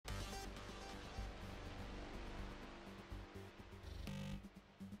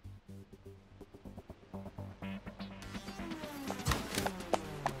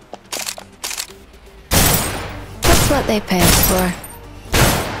what they pay us for.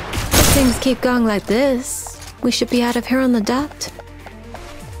 If things keep going like this, we should be out of here on the dot.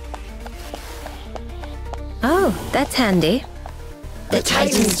 Oh, that's handy. The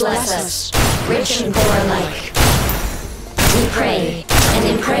Titans bless us, rich and poor alike. We pray, and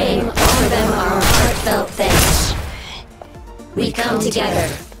in praying offer them our heartfelt thanks. We come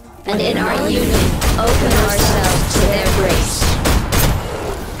together, and in our union open ourselves to their grace.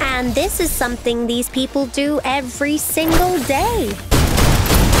 And this is something these people do every single day.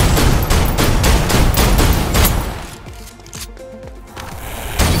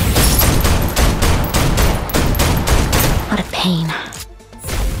 What a pain.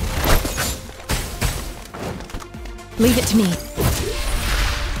 Leave it to me.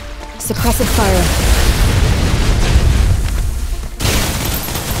 Suppressive fire.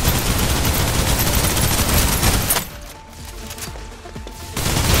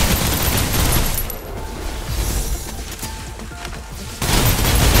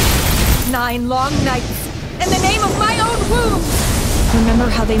 9 long nights, in the name of my own womb! Remember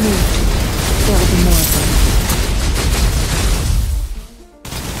how they moved. There will be more of them.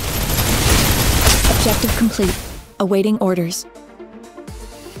 Objective complete. Awaiting orders.